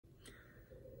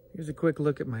Here's a quick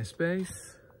look at my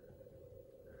space.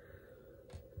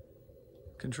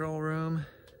 Control room.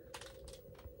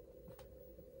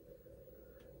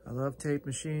 I love tape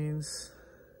machines.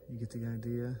 You get the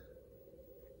idea.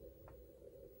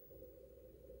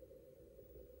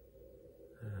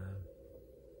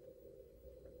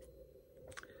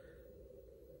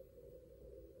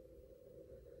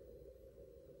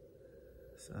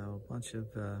 So a bunch of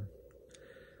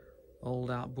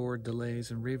old outboard delays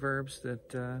and reverbs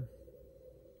that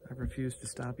I refuse to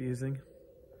stop using.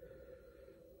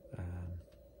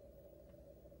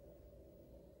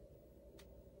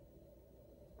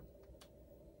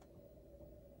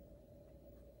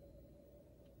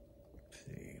 Let's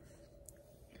see.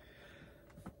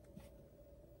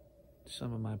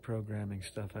 Some of my programming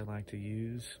stuff I like to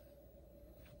use,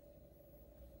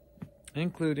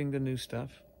 including the new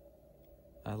stuff.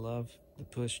 I love the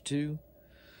Push 2.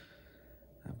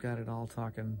 I've got it all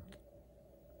talking.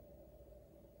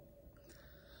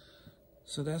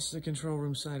 So that's the control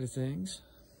room side of things.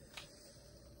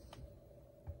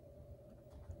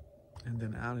 And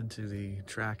then out into the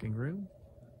tracking room.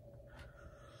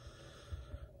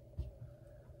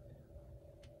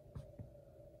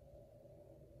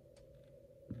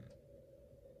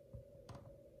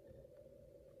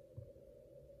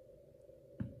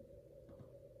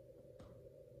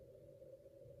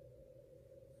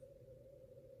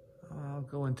 I'll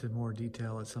go into more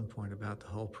detail at some point about the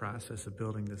whole process of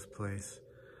building this place.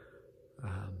 It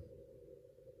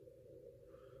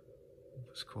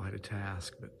was quite a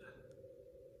task, but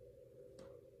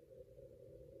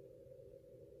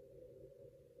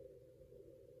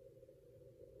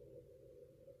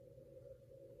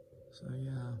so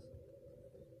yeah.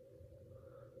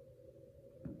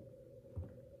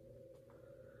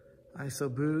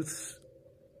 ISO booths.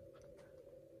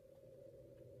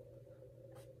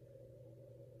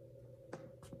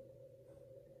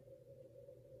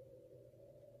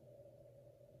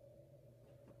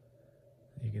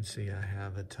 You can see I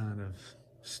have a ton of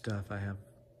stuff. I have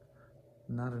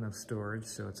not enough storage,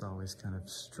 so it's always kind of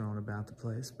strewn about the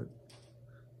place, but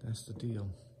that's the deal.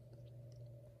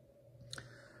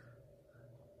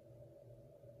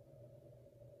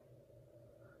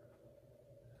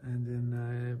 And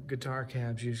then guitar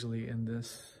cabs usually in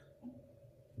this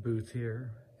booth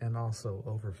here, and also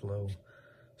overflow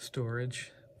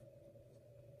storage.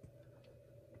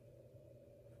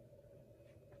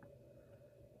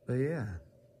 But yeah,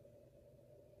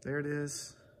 there it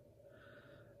is.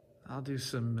 I'll do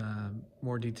some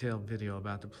more detailed video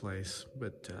about the place,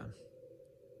 but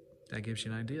that gives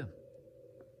you an idea.